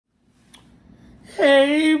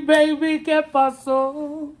Hey, baby, ¿qué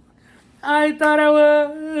pasó? I thought I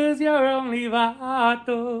was your only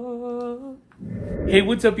vato. Hey,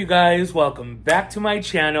 what's up, you guys? Welcome back to my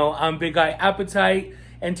channel. I'm Big Guy Appetite,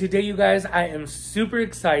 and today, you guys, I am super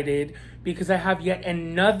excited because I have yet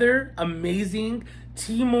another amazing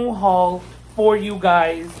Temu haul for you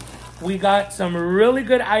guys. We got some really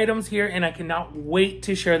good items here, and I cannot wait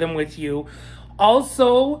to share them with you.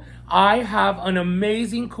 Also, I have an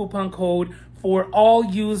amazing coupon code for all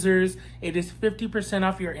users. It is 50%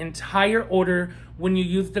 off your entire order when you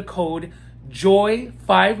use the code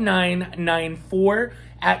JOY5994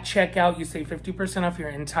 at checkout. You save 50% off your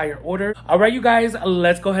entire order. All right, you guys,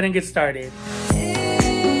 let's go ahead and get started.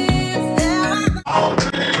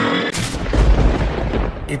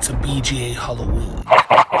 It's a BGA Halloween.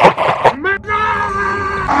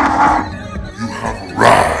 You have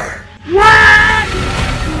arrived. What?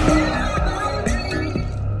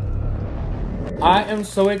 I am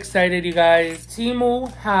so excited, you guys.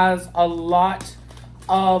 Temu has a lot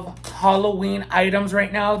of Halloween items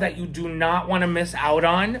right now that you do not want to miss out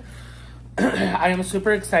on. I am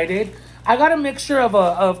super excited. I got a mixture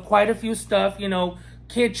of quite a few stuff, you know,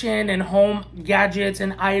 kitchen and home gadgets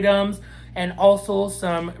and items, and also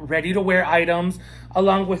some ready-to-wear items,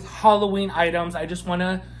 along with Halloween items. I just want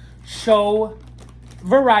to show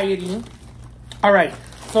variety. All right,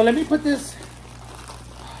 so let me put this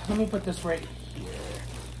right here.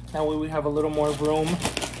 That way we have a little more room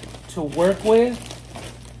to work with.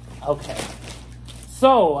 Okay,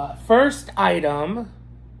 so first item.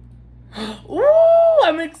 Ooh,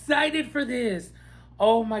 I'm excited for this.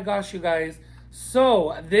 Oh my gosh, you guys.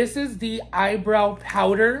 So this is the eyebrow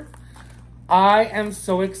powder. I am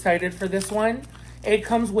so excited for this one. It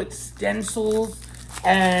comes with stencils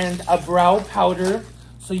and a brow powder,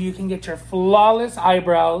 so you can get your flawless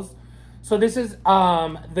eyebrows. So this is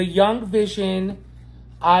the Young Vision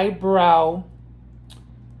eyebrow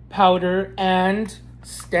powder and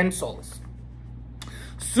stencils.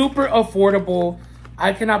 Super affordable.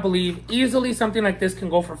 I cannot believe easily something like this can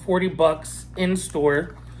go for 40 bucks in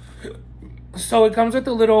store. So it comes with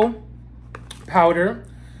a little powder.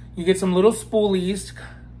 You get some little spoolies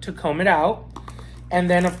to comb it out. And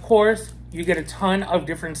then, of course, you get a ton of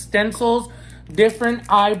different stencils, different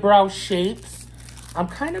eyebrow shapes. I'm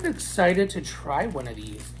kind of excited to try one of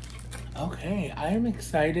these. Okay, I am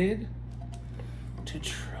excited to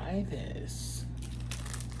try this.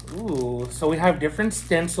 Ooh, so we have different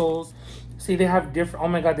stencils. See, they have different, oh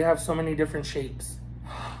my God, they have so many different shapes.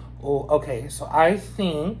 Oh, okay, so I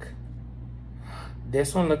think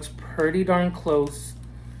this one looks pretty darn close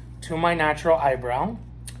to my natural eyebrow.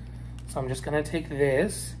 So I'm just gonna take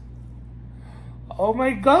this. Oh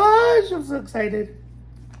my gosh, I'm so excited.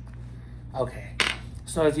 Okay.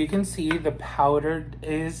 So as you can see, the powder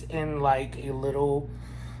is in like a little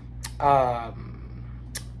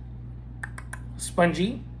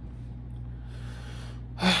spongy.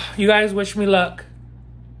 You guys wish me luck.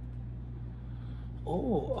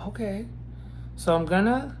 Oh, okay. So I'm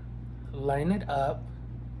gonna line it up.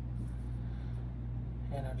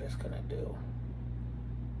 And I'm just gonna do.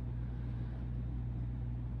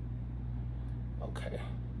 Okay.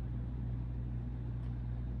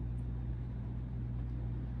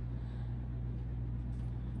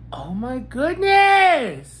 Oh my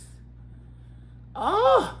goodness!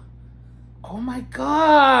 Oh my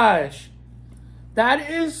gosh! That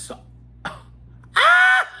is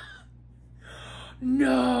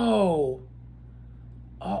no!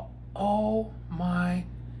 Oh my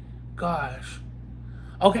gosh!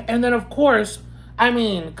 Okay, and then of course, I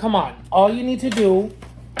mean, come on! All you need to do.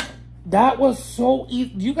 That was so easy.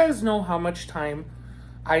 Do you guys know how much time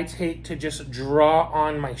I take to just draw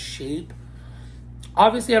on my shape?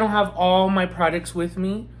 Obviously, I don't have all my products with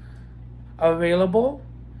me available,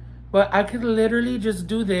 but I could literally just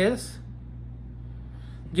do this,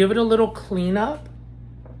 give it a little cleanup.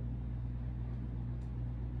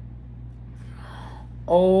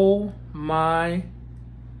 Oh my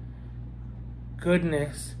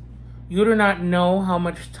goodness. You do not know how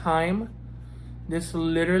much time this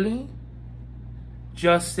literally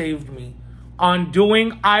just saved me on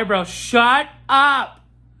doing eyebrows. Shut up!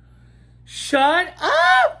 Shut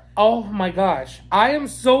up! Oh my gosh. I am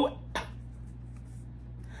so...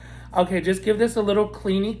 Okay, just give this a little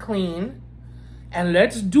cleany clean. And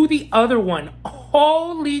let's do the other one.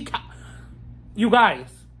 Holy cow. You guys.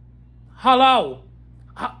 Hello.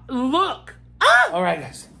 Look. Ah! All right,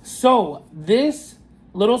 guys. So, this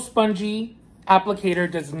little spongy applicator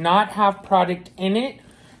does not have product in it.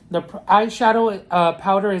 The eyeshadow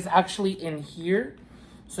powder is actually in here.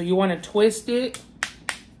 So, you want to twist it.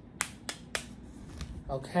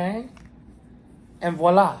 Okay. And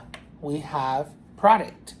voila, we have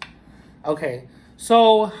product. Okay,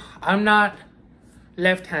 so I'm not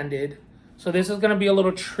left-handed, so this is gonna be a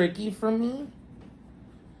little tricky for me.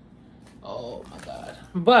 Oh my God.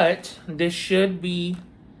 But this should be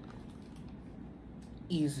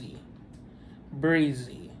easy,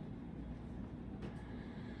 breezy.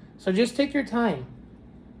 So just take your time.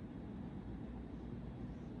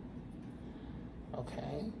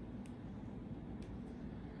 Okay.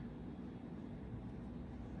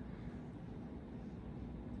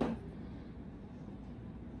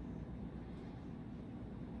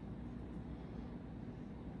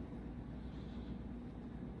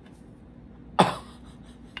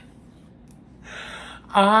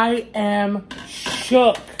 I am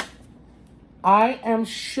shook. I am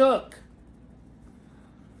shook.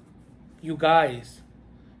 You guys,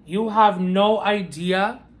 you have no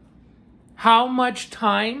idea how much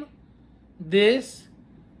time this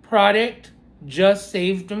product just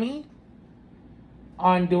saved me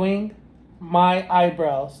on doing my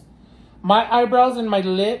eyebrows. My eyebrows and my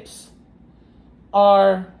lips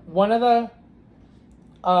are one of the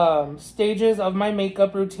stages of my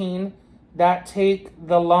makeup routine that take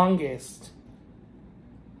the longest.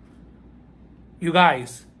 You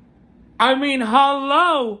guys, I mean,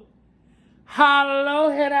 hello. Hello,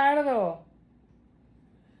 Gerardo.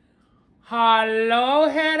 Hello,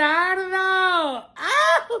 Gerardo.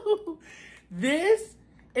 Ow! This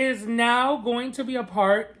is now going to be a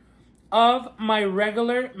part of my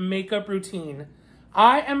regular makeup routine.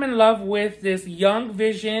 I am in love with this Young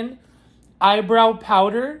Vision eyebrow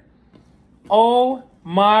powder. Oh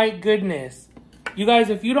my goodness. You guys,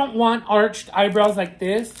 if you don't want arched eyebrows like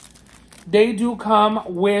this, they do come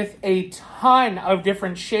with a ton of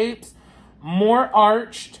different shapes, more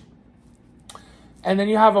arched, and then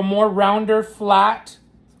you have a more rounder, flat.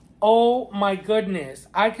 Oh my goodness.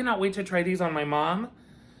 I cannot wait to try these on my mom.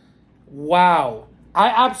 Wow. I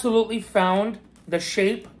absolutely found the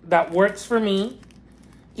shape that works for me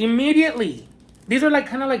immediately. These are like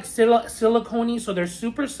kind of like silicone-y, so they're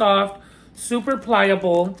super soft, super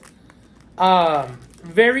pliable,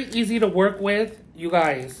 very easy to work with. You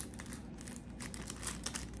guys,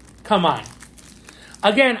 come on.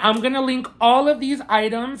 Again, I'm going to link all of these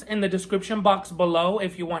items in the description box below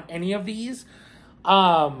if you want any of these.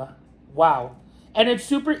 Wow. And it's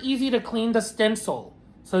super easy to clean the stencil.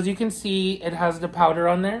 So as you can see, it has the powder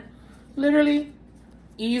on there. Literally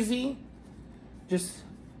easy. Just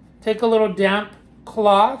take a little damp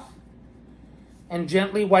cloth and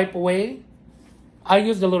gently wipe away. I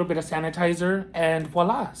used a little bit of sanitizer and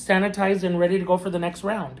voila, sanitized and ready to go for the next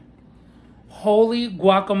round. Holy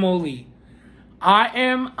guacamole.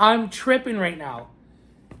 I'm tripping right now.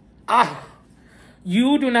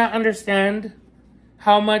 You do not understand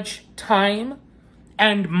how much time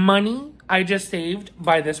and money I just saved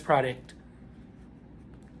by this product.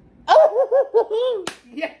 Oh,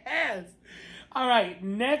 yes. All right,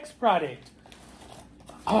 next product.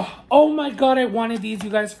 Oh my God, I wanted these, you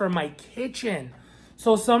guys, for my kitchen.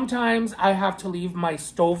 So sometimes I have to leave my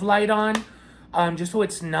stove light on, just so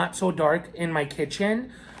it's not so dark in my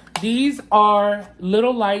kitchen. These are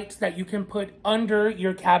little lights that you can put under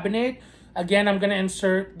your cabinet. Again, I'm going to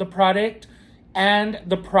insert the product and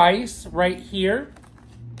the price right here.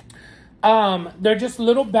 They're just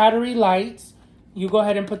little battery lights. You go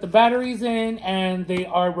ahead and put the batteries in, and they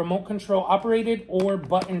are remote control operated or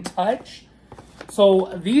button touch.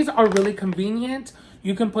 So these are really convenient.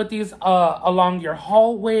 You can put these along your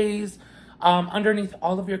hallways, underneath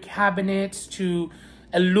all of your cabinets to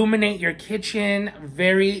illuminate your kitchen.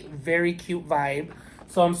 Very, very cute vibe.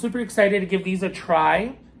 So I'm super excited to give these a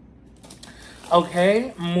try.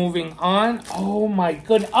 Okay, moving on. Oh my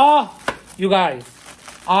goodness. Oh, you guys,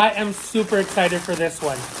 I am super excited for this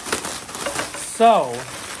one. So,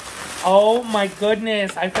 oh my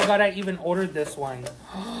goodness, I forgot I even ordered this one.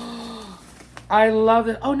 I love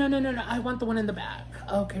it. Oh, no. I want the one in the back.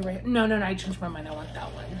 Okay, right. No, I changed my mind. I want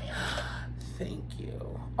that one. Thank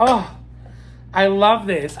you. Oh, I love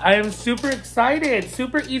this. I am super excited.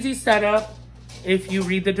 Super easy setup if you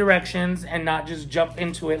read the directions and not just jump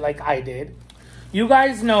into it like I did. You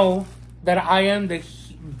guys know that I am the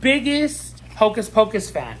biggest Hocus Pocus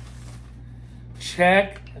fan.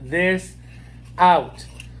 Check this out.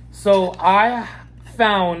 So I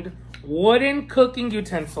found wooden cooking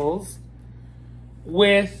utensils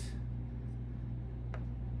with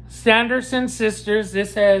Sanderson Sisters.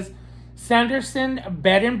 This says Sanderson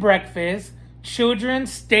Bed and Breakfast. Children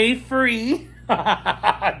stay free.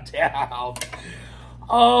 Damn.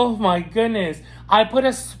 Oh my goodness. I put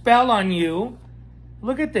a spell on you.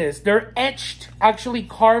 Look at this. They're etched, actually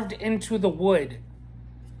carved into the wood.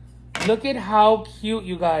 Look at how cute,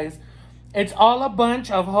 you guys. It's all a bunch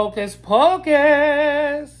of hocus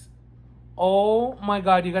pocus. Oh my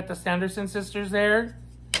God, you got the Sanderson sisters there.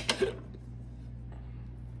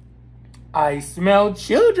 I smell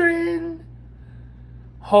children.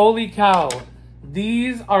 Holy cow.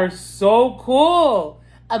 These are so cool.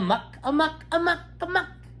 Amok, amok, amok, amok.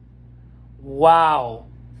 Wow.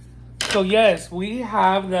 So yes, we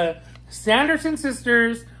have the Sanderson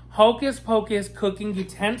sisters Hocus Pocus cooking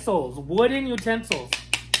utensils, wooden utensils.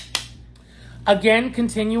 Again,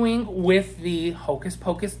 continuing with the Hocus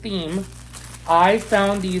Pocus theme, I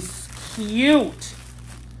found these cute,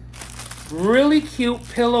 really cute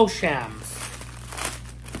pillow shams.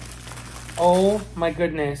 Oh my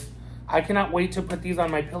goodness. I cannot wait to put these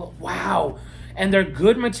on my pillow. Wow. And they're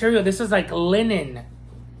good material. This is like linen.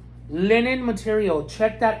 Linen material.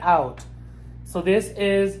 Check that out. So this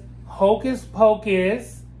is Hocus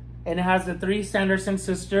Pocus. And it has the 3 Sanderson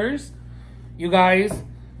sisters. You guys,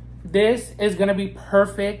 this is going to be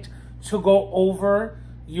perfect to go over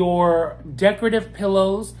your decorative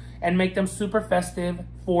pillows and make them super festive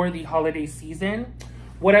for the holiday season.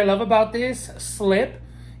 What I love about this slip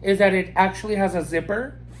is that it actually has a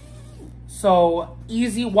zipper. So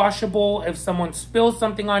easy washable. If someone spills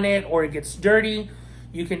something on it or it gets dirty,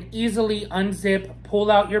 you can easily unzip,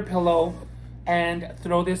 pull out your pillow, and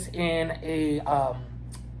throw this in a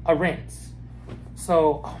rinse.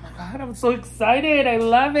 So, oh my God, I'm so excited. I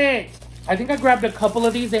love it. I think I grabbed a couple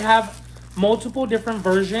of these. They have multiple different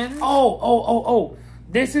versions. Oh.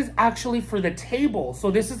 This is actually for the table.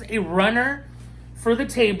 So this is a runner for the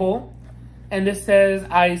table. And this says,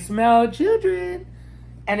 I smell children.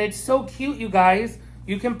 And it's so cute, you guys.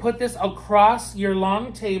 You can put this across your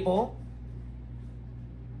long table.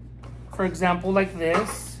 For example, like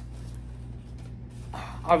this.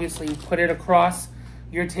 Obviously, you put it across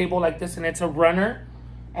your table like this, and it's a runner.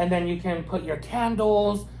 And then you can put your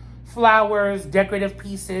candles, flowers, decorative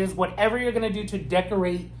pieces, whatever you're going to do to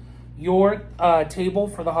decorate your table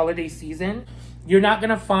for the holiday season. You're not going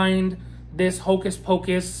to find this Hocus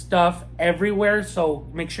Pocus stuff everywhere, so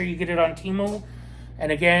make sure you get it on Temu. And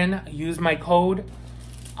again, use my code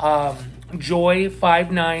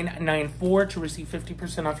JOY5994 to receive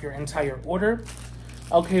 50% off your entire order.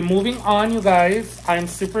 Okay, moving on, you guys. I'm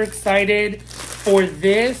super excited for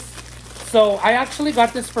this. So I actually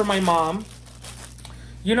got this for my mom.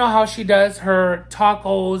 You know how she does her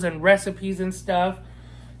tacos and recipes and stuff.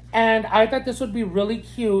 And I thought this would be really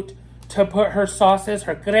cute to put her sauces,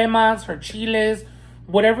 her cremas, her chiles,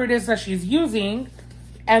 whatever it is that she's using,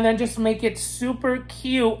 and then just make it super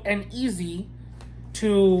cute and easy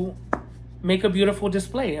to make a beautiful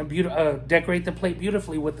display and decorate the plate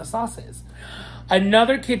beautifully with the sauces.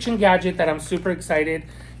 Another kitchen gadget that I'm super excited.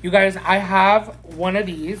 You guys, I have one of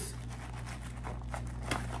these.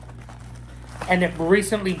 And it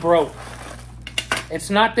recently broke. It's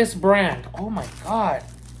not this brand. Oh my God.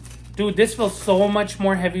 Dude, this feels so much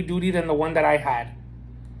more heavy duty than the one that I had.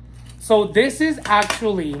 So this is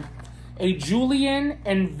actually a julienne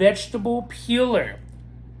and vegetable peeler.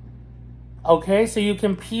 Okay, so you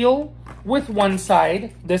can peel with one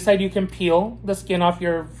side. This side you can peel the skin off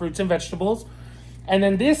your fruits and vegetables. And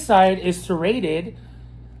then this side is serrated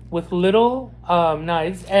with little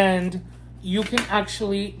knives, and you can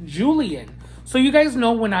actually julienne. So you guys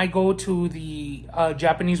know when I go to the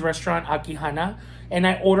Japanese restaurant Akihana and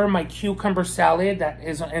I order my cucumber salad that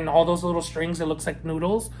is in all those little strings, it looks like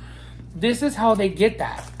noodles. This is how they get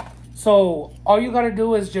that. So all you gotta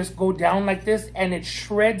do is just go down like this and it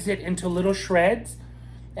shreds it into little shreds.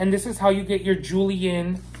 And this is how you get your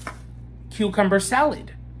julienne cucumber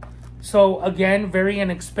salad. So again, very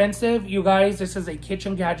inexpensive. You guys, this is a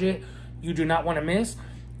kitchen gadget you do not want to miss.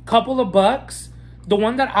 Couple of bucks. The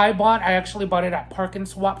one that I bought, I actually bought it at Park and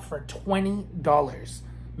Swap for $20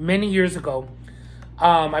 many years ago.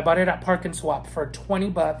 I bought it at Park and Swap for 20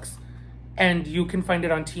 bucks, and you can find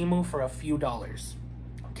it on Temu for a few dollars.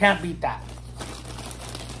 Can't beat that.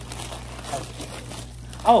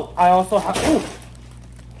 Oh, I also have, ooh.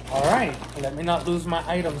 All right, let me not lose my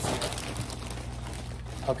items here.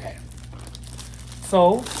 Okay.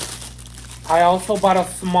 So, I also bought a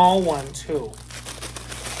small one too.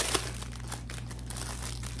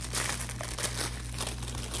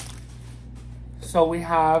 So we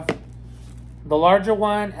have the larger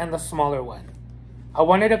one and the smaller one. I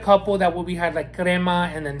wanted a couple that we had like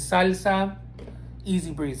crema and then salsa.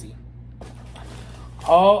 Easy breezy.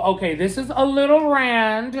 Oh, okay. This is a little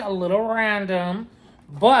random.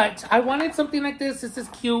 But I wanted something like this. This is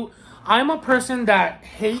cute. I'm a person that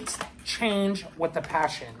hates change with a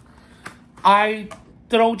passion. I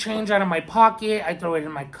throw change out of my pocket. I throw it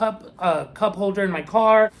in my cup holder in my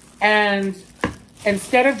car. And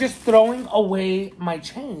instead of just throwing away my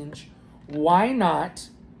change, why not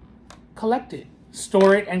collect it,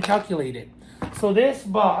 store it, and calculate it? So this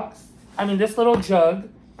this little jug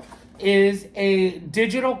is a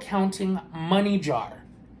digital counting money jar.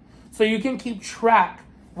 So you can keep track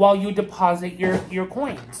while you deposit your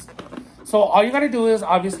coins. So all you gotta do is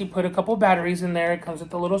obviously put a couple batteries in there. It comes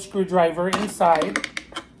with a little screwdriver inside.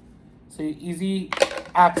 So easy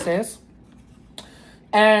access.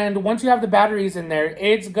 And once you have the batteries in there,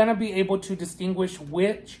 it's gonna be able to distinguish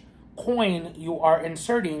which coin you are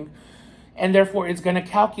inserting. And therefore it's gonna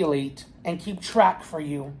calculate and keep track for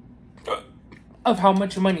you of how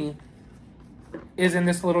much money is in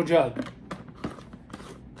this little jug.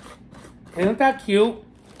 Isn't that cute?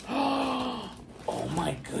 Oh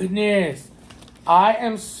my goodness. I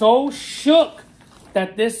am so shook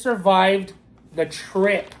that this survived the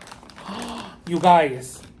trip. You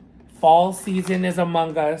guys, fall season is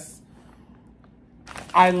among us.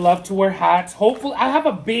 I love to wear hats. Hopefully, I have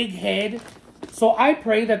a big head, so I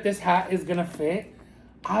pray that this hat is gonna fit.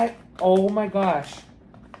 Oh my gosh.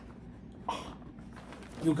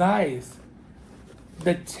 You guys,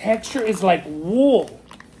 the texture is like wool.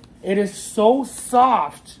 It is so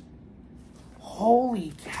soft.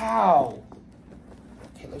 Holy cow.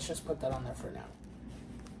 Okay, let's just put that on there for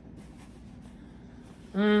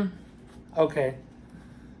now. Okay.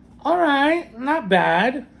 All right, not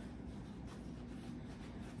bad.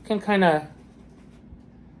 Can kind of...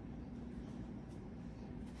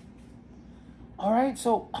 All right,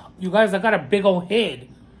 so you guys, I got a big old head.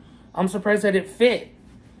 I'm surprised that it fit.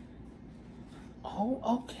 Oh,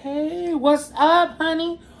 okay. What's up,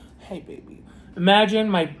 honey? Hey, baby. Imagine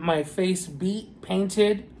my face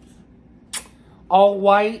painted, all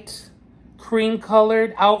white,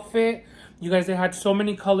 cream-colored outfit. You guys, they had so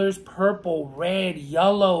many colors: purple, red,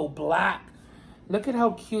 yellow, black. Look at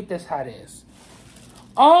how cute this hat is.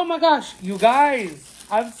 Oh my gosh, you guys,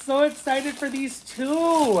 I'm so excited for these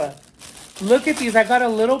too. Look at these. I got a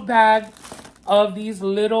little bag of these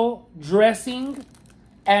little dressing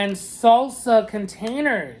and salsa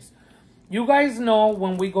containers. You guys know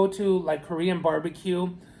when we go to like Korean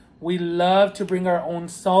barbecue, we love to bring our own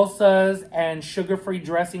salsas and sugar-free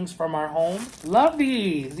dressings from our home. Love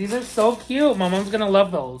these. These are so cute. My mom's gonna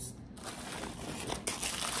love those.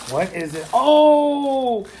 What is it?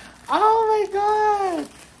 Oh my God.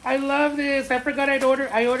 I love this. I forgot I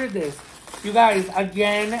ordered this. You guys,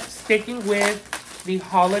 again, sticking with the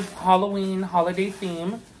Halloween holiday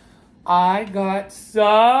theme, I got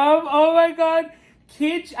some, oh my God,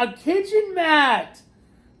 a kitchen mat.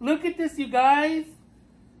 Look at this, you guys.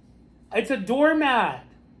 It's a doormat.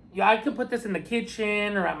 Yeah, I could put this in the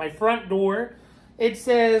kitchen or at my front door. It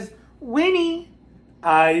says, Winnie,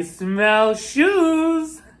 I smell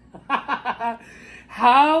shoes.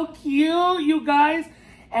 How cute, you guys.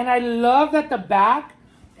 And I love that the back,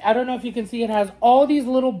 I don't know if you can see, it has all these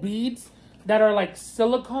little beads that are like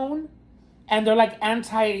silicone. And they're like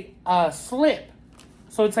anti-slip.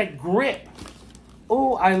 So it's like grip.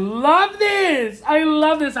 Oh, I love this. I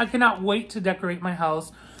love this. I cannot wait to decorate my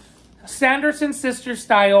house. Sanderson sister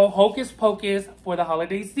style, hocus pocus for the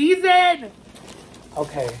holiday season.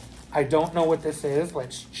 Okay, I don't know what this is.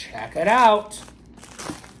 Let's check it out.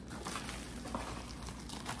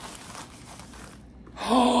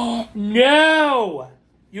 Oh, no.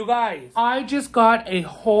 You guys, I just got a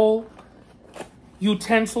whole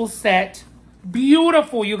utensil set.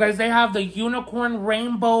 Beautiful, you guys. They have the unicorn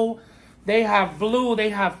rainbow. They have blue.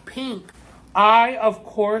 They have pink. I, of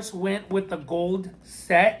course, went with the gold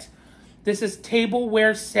set. This is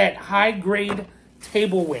tableware set. High grade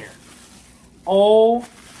tableware. Oh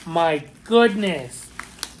my goodness.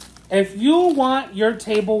 If you want your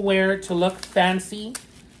tableware to look fancy,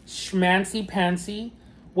 schmancy pantsy,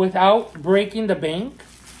 without breaking the bank,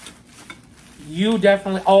 you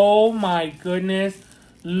definitely... Oh my goodness.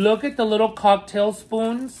 Look at the little cocktail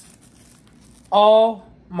spoons. Oh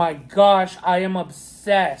my gosh, I am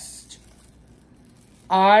obsessed.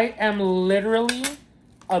 I am literally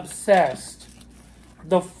obsessed.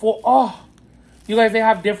 You guys, they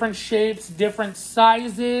have different shapes, different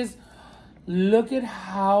sizes. Look at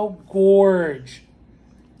how gorge.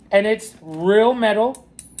 And it's real metal.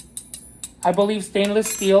 I believe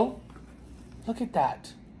stainless steel. Look at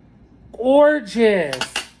that. Gorgeous.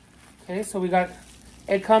 Okay, so we got...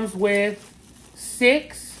 It comes with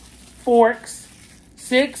 6 forks,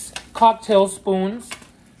 6 cocktail spoons,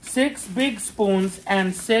 6 big spoons,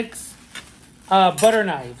 and 6 butter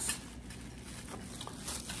knives.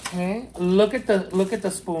 Okay, look at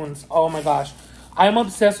the spoons. Oh my gosh, I'm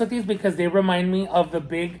obsessed with these because they remind me of the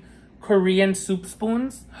big Korean soup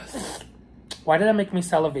spoons. Why did that make me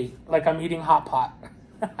salivate? Like I'm eating hot pot.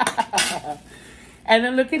 And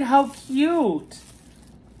then look at how cute.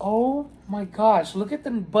 Oh my gosh. Look at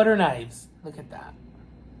the butter knives. Look at that.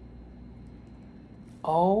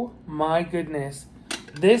 Oh my goodness.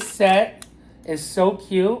 This set is so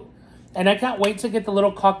cute. And I can't wait to get the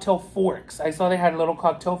little cocktail forks. I saw they had little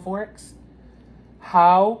cocktail forks.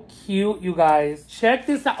 How cute, you guys. Check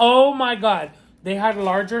this out. Oh my god. They had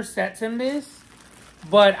larger sets in this.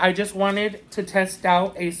 But I just wanted to test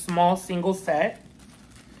out a small single set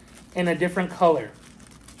in a different color.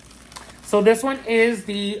 So this one is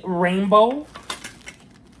the rainbow.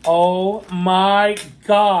 Oh my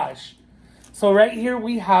gosh. So right here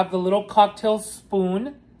we have the little cocktail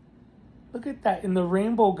spoon. Look at that in the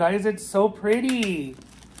rainbow, guys. It's so pretty.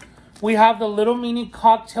 We have the little mini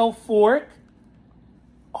cocktail fork.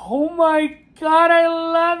 Oh my god, I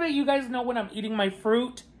love it. You guys know when I'm eating my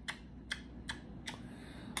fruit.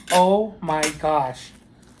 Oh my gosh.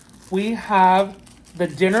 We have the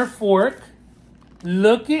dinner fork.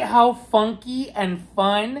 Look at how funky and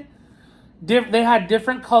fun. They had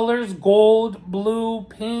different colors. Gold, blue,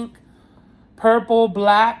 pink, purple,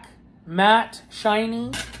 black, matte,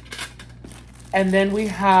 shiny. And then we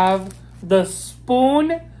have the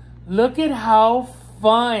spoon. Look at how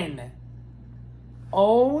fun.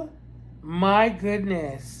 Oh my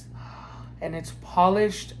goodness. And it's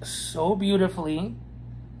polished so beautifully.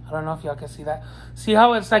 I don't know if y'all can see that. See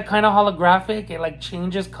how it's like kind of holographic? It like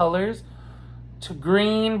changes colors to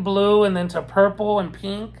green, blue, and then to purple and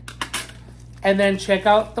pink. And then check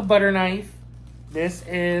out the butter knife. This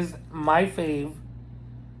is my fave.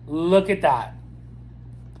 Look at that.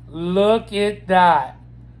 Look at that.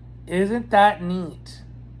 Isn't that neat?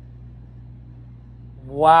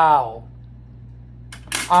 Wow.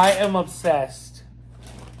 I am obsessed.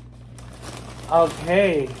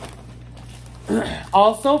 Okay.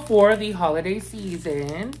 Also for the holiday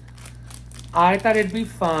season, I thought it'd be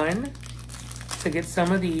fun to get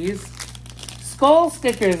some of these skull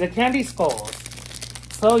stickers, the candy skulls.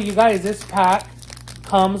 So you guys, this pack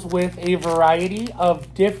comes with a variety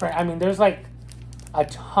of different, I mean, there's like a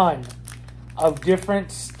ton of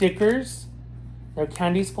different stickers. They're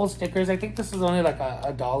candy skull stickers. I think this is only like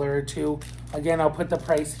a dollar or two. Again, I'll put the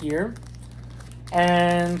price here.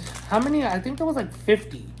 And how many? I think there was like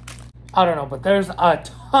 50. I don't know, but there's a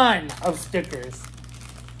ton of stickers.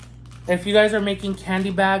 If you guys are making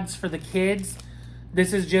candy bags for the kids,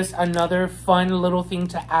 this is just another fun little thing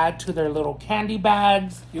to add to their little candy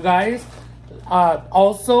bags. You guys,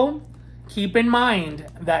 also keep in mind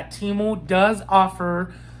that Temu does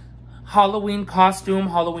offer Halloween costume,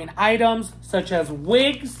 Halloween items such as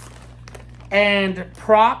wigs and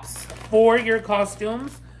props for your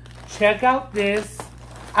costumes. Check out this.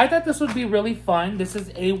 I thought this would be really fun. This is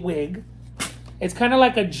a wig. It's kind of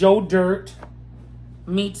like a Joe Dirt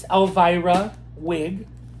meets Elvira wig.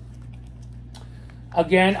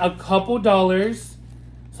 Again, a couple dollars.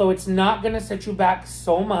 So it's not going to set you back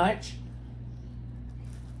so much.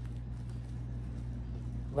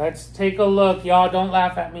 Let's take a look. Y'all, don't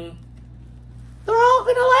laugh at me. They're all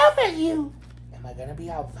going to laugh at you. Am I going to be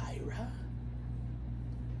Elvira?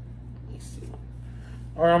 Let me see.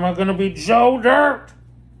 Or am I going to be Joe Dirt?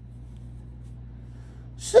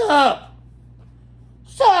 Sup?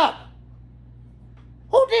 Sup?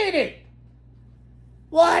 Who did it?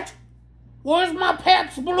 What? Where's my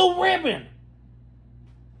Pabst Blue Ribbon?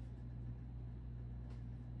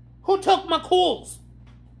 Who took my Cools?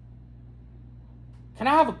 Can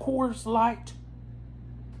I have a Coors Light?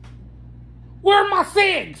 Where are my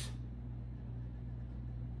cigs?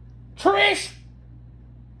 Trish?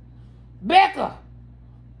 Becca?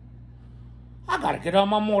 I gotta get on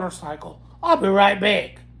my motorcycle. I'll be right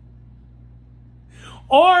back.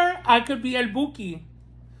 Or I could be El Buki.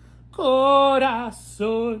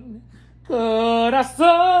 Corazón,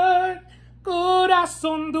 corazón,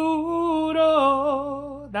 corazón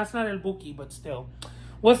duro. That's not El Buki, but still.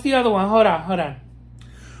 What's the other one? Hold on, hold on.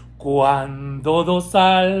 Cuando dos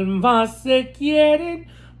almas se quieren,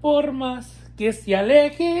 por más que se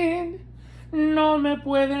alejen, no me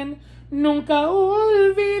pueden nunca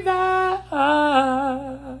olvidar.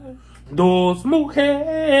 Dos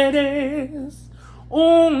mujeres,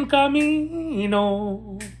 un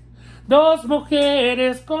camino. Dos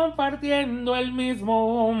mujeres compartiendo el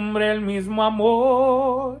mismo hombre, el mismo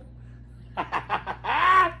amor.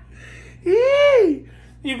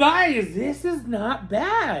 You guys, this is not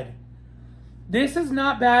bad. This is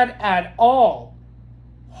not bad at all.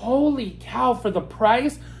 Holy cow, for the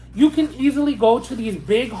price, you can easily go to these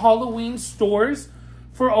big Halloween stores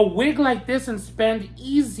for a wig like this and spend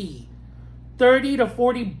easy 30 to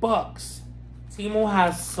 40 bucks. Temu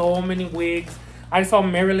has so many wigs. I saw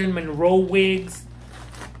Marilyn Monroe wigs.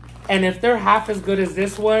 And if they're half as good as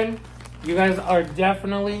this one, you guys are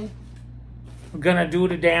definitely gonna do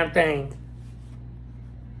the damn thing.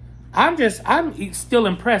 I'm still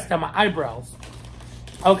impressed at my eyebrows.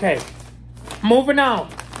 Okay, moving on.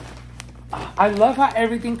 I love how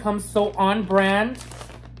everything comes so on brand.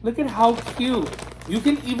 Look at how cute. You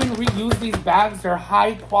can even reuse these bags. They're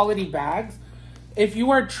high quality bags. If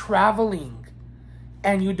you are traveling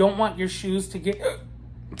and you don't want your shoes to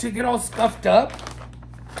get all scuffed up,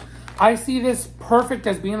 I see this perfect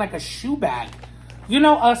as being like a shoe bag. You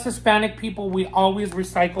know, us Hispanic people, we always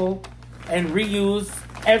recycle and reuse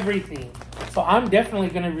everything. So I'm definitely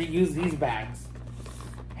gonna reuse these bags.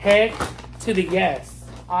 Heck to the yes.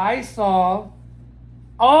 I saw,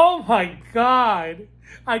 oh my God.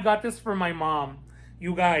 I got this for my mom.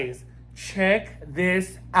 You guys, check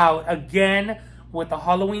this out. Again, with the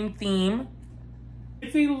Halloween theme.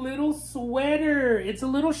 It's a little sweater. It's a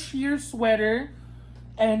little sheer sweater.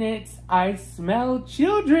 And it's I Smell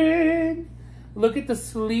Children. Look at the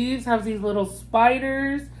sleeves. Have these little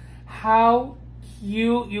spiders. How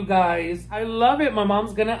cute, you guys. I love it. My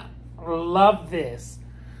mom's gonna love this.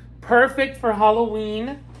 Perfect for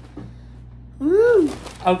Halloween. Woo.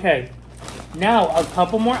 Okay. Now, a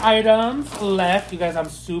couple more items left. You guys, I'm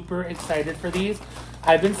super excited for these.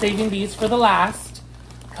 I've been saving these for the last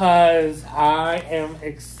because I am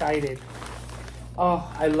excited.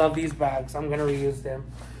 Oh, I love these bags. I'm going to reuse them.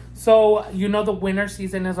 So, you know the winter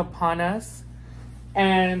season is upon us.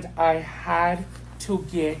 And I had to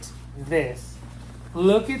get this.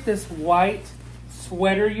 Look at this white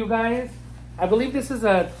sweater, you guys. I believe this is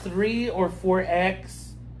a 3 or 4X.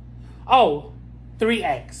 Oh,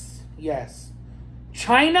 3X. Yes.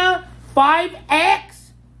 China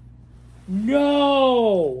 5X?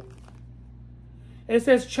 No. It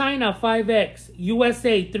says China 5X.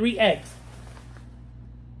 USA 3X.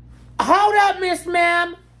 Hold up, Miss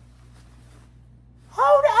Ma'am.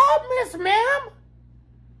 Hold up, Miss Ma'am.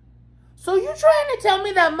 So you trying to tell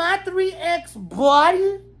me that my 3X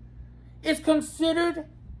body is considered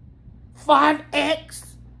 5X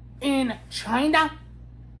in China?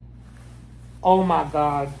 Oh my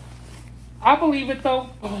God. I believe it though.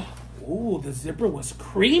 Oh, the zipper was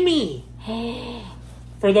creamy.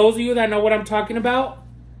 For those of you that know what I'm talking about.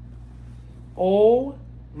 Oh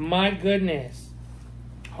my goodness.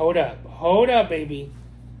 Hold up, baby.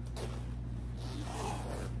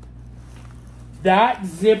 That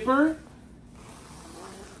zipper.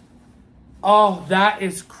 Oh, that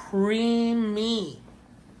is creamy.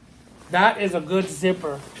 That is a good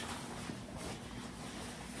zipper.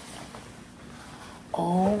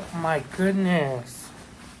 Oh my goodness.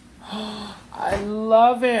 I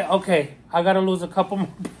love it. Okay, I gotta lose a couple more.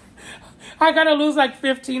 I gotta lose like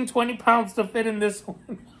 15, 20 pounds to fit in this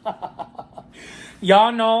one.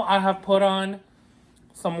 Y'all know I have put on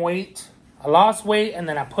some weight. I lost weight and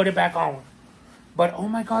then I put it back on. But oh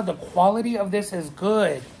my God, the quality of this is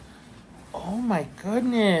good. Oh my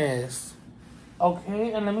goodness.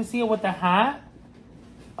 Okay, and let me see it with the hat.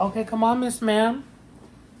 Okay, come on, Miss Ma'am.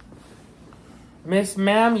 Miss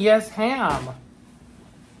Ma'am, yes, ham.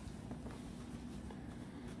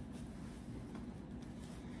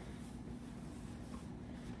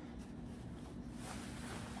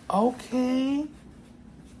 Okay.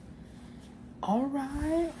 All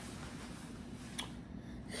right.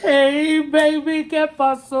 Hey, baby, ¿qué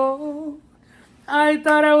pasó? I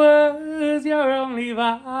thought I was your only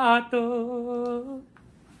vato.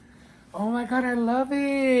 Oh my God, I love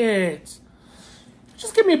it.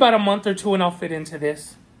 Just give me about a month or two and I'll fit into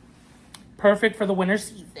this. Perfect for the winter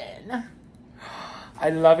season. I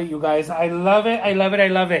love it, you guys. I love it. I love it. I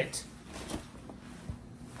love it.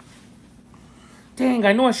 Dang,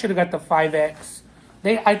 I know I should have got the 5X.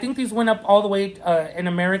 I think these went up all the way in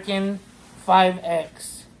American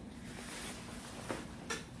 5X.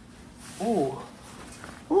 Ooh.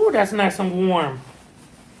 Ooh, that's nice and warm.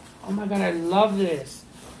 Oh my God, I love this.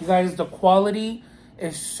 You guys, the quality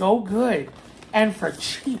is so good. And for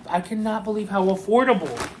cheap. I cannot believe how affordable.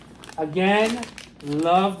 Again,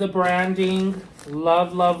 love the branding.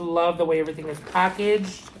 Love, love, love the way everything is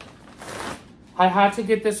packaged. I had to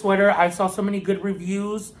get this sweater. I saw so many good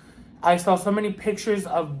reviews. I saw so many pictures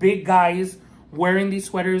of big guys wearing these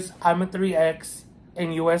sweaters. I'm a 3X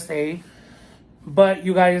in USA. But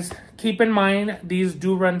you guys, keep in mind, these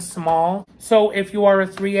do run small. So if you are a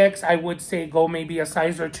 3X, I would say go maybe a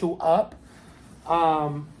size or 2 up.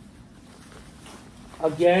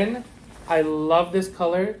 Again, I love this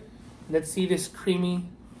color. Let's see this creamy.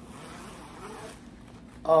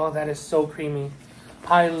 Oh, that is so creamy.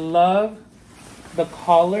 I love the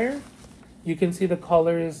collar. You can see the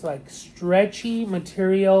collar is like stretchy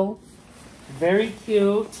material. Very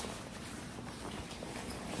cute.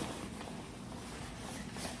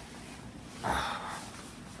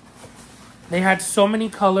 They had so many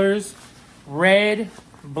colors. Red,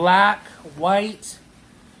 black, white.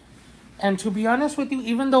 And to be honest with you,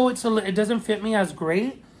 even though it doesn't fit me as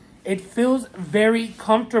great, it feels very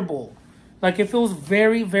comfortable. Like, it feels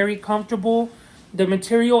very, very comfortable. The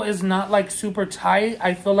material is not like super tight.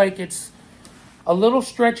 I feel like it's a little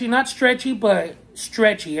stretchy. Not stretchy, but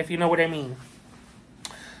stretchy, if you know what I mean.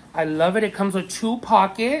 I love it. It comes with 2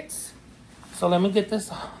 pockets. So let me get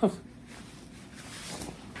this off.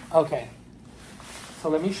 Okay. So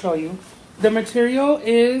let me show you. The material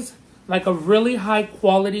is like a really high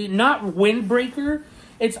quality, not windbreaker.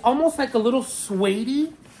 It's almost like a little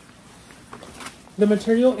suede-y. The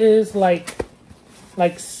material is like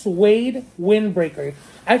suede windbreaker.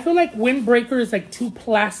 I feel like windbreaker is like too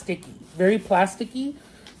plasticky, very plasticky.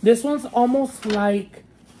 This one's almost like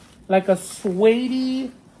a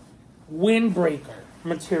suede windbreaker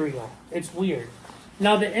material. It's weird.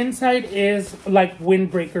 Now the inside is like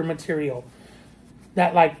windbreaker material.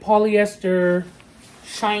 That like polyester,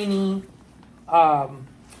 shiny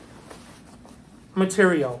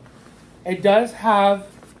material. It does have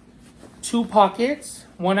 2 pockets,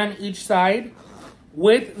 1 on each side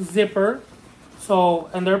with zipper. So,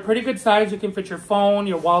 and they're a pretty good size. You can fit your phone,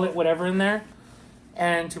 your wallet, whatever in there.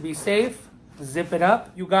 And to be safe, zip it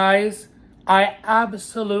up. You guys, I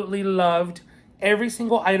absolutely loved every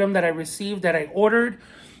single item that I received, that I ordered.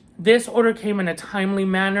 This order came in a timely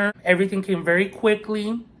manner. Everything came very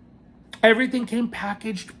quickly. Everything came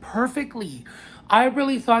packaged perfectly. I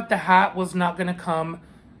really thought the hat was not going to come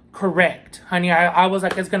correct. Honey, I was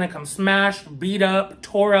like, it's going to come smashed, beat up,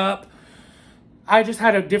 tore up. I just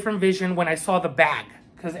had a different vision when I saw the bag,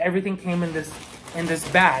 because everything came in this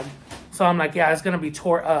bag. So I'm like, yeah, it's going to be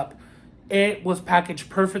tore up. It was packaged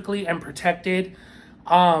perfectly and protected.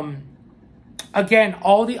 Again,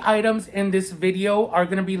 all the items in this video are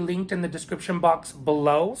going to be linked in the description box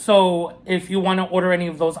below. So if you want to order any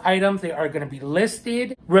of those items, they are going to be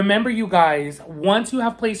listed. Remember, you guys, once you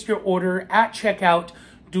have placed your order at checkout,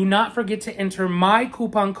 do not forget to enter my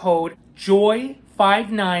coupon code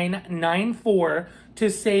JOY5994 to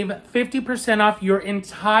save 50% off your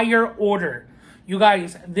entire order. You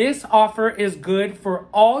guys, this offer is good for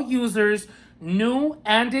all users, new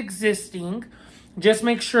and existing. Just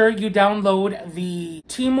make sure you download the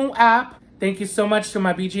Temu app. Thank you so much to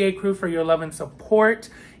my BGA crew for your love and support.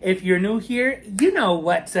 If you're new here, you know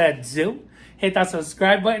what to do. Hit that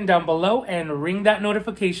subscribe button down below and ring that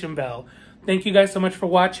notification bell. Thank you guys so much for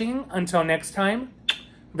watching. Until next time,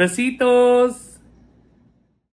 besitos.